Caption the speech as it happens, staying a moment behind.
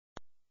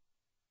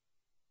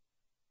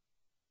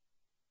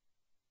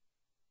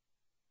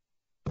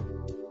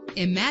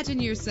Imagine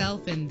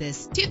yourself in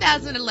this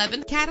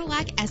 2011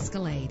 Cadillac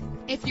Escalade.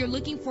 If you're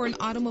looking for an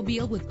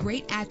automobile with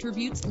great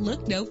attributes,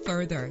 look no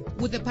further.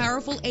 With a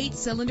powerful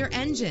 8-cylinder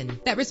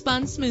engine that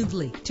responds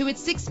smoothly to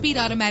its 6-speed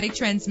automatic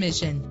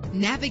transmission.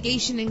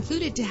 Navigation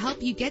included to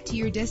help you get to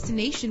your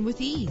destination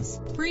with ease.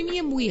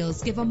 Premium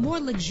wheels give a more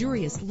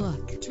luxurious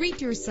look.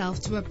 Treat yourself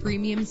to a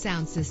premium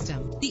sound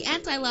system. The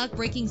anti-lock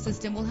braking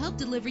system will help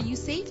deliver you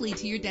safely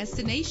to your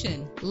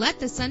destination. Let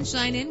the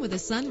sunshine in with a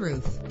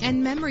sunroof.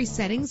 And memory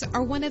settings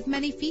are one of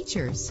many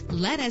features.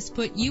 Let us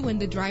put you in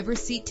the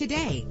driver's seat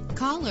today.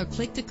 Call or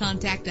click to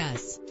contact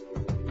us.